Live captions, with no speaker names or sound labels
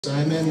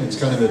Simon. It's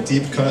kind of a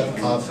deep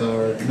cut off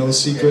our No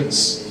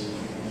Secrets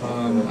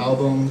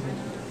album.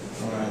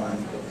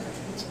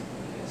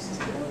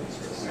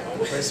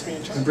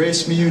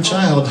 Embrace Me, You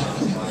Child.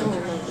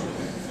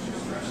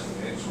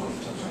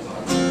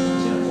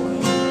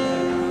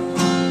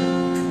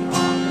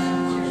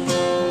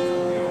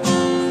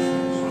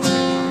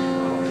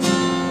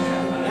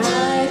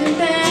 Night in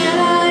bed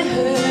I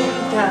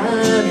heard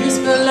God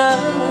whisper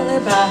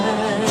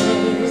lullabies.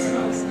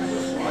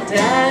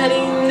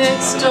 Daddy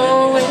next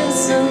door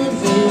whistled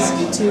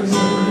whiskey tunes.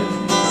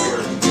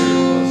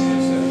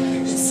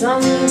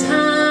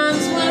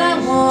 Sometimes when I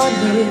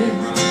wanted,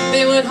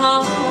 they would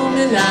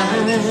harmonize.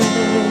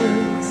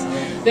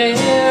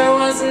 There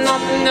was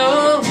nothing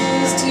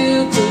those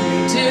two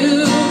could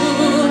do.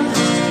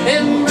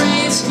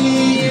 Embrace me,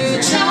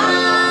 you child.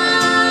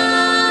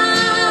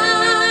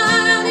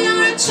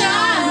 You're a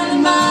child of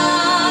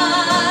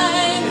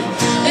mine,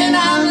 and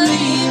I'm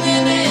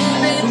leaving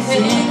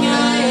everything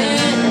I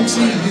am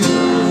to you.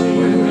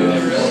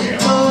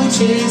 Oh,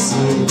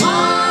 chasing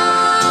wild,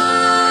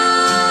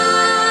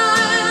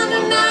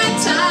 the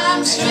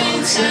nighttime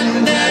streets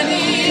and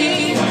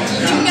daddy,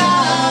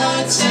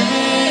 God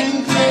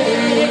and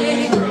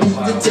pray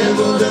the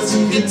devil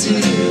doesn't get to you.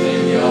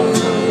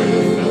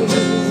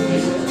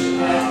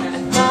 I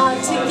thought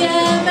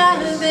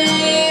together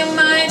they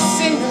might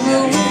sing the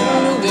moon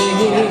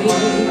away.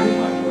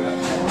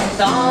 I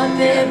thought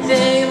that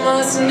they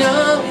must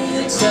know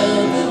each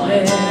other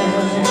well,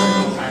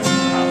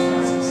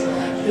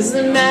 'cause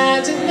the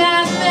magic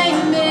that they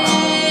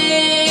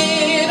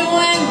made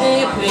when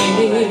they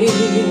played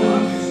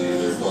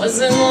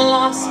wasn't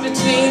lost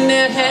between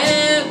their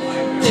heaven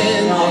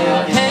and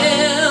their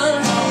hell.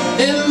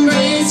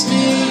 Embrace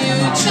me, you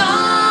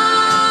child.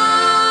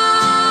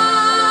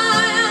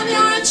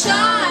 You're a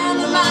child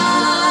of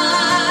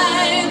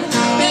mine,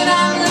 and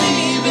I'm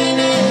leaving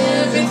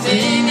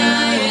everything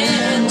I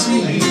am to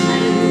you.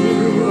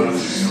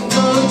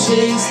 Oh,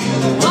 chase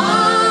the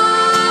wild,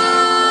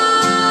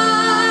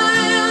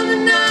 the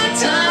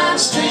nighttime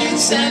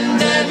streets and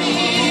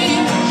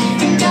daddy,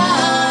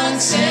 God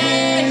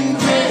send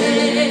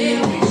pray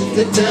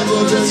the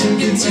devil doesn't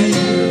get to you.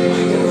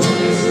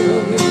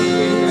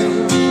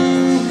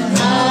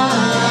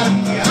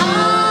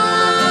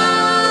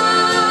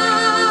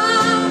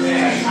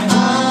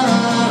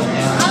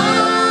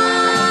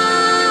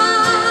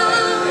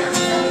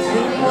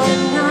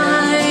 One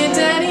night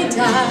Daddy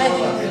died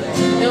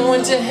and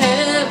went to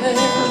heaven.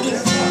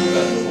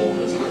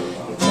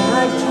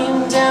 God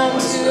came down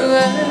to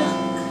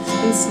earth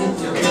and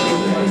slipped away.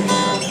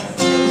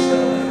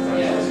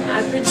 I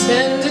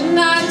pretended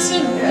not to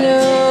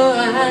know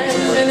I'd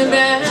been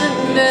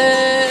abandoned,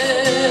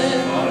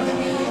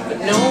 but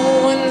no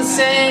one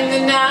sang the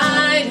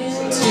night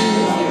into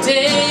the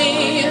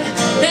day.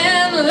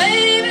 Then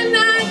late at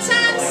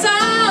nighttime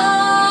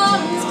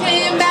songs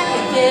came back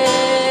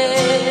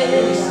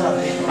again,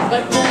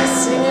 but the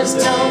singers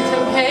don't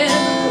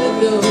compare with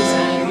those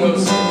I knew.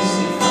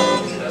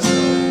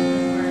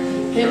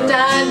 And I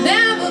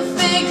never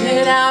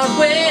figured out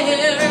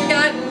where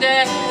God and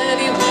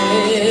Daddy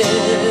went.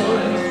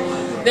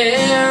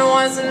 There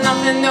was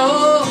nothing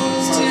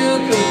those two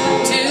could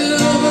do.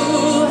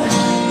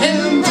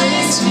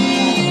 Embrace me,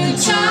 you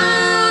child.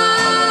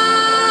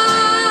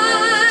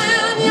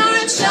 You're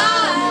a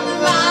child of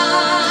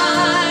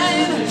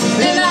mine,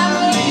 and I'm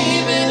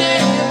leaving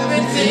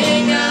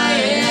everything I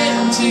am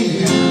to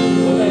you.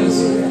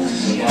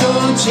 Go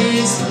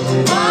chase the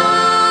wild.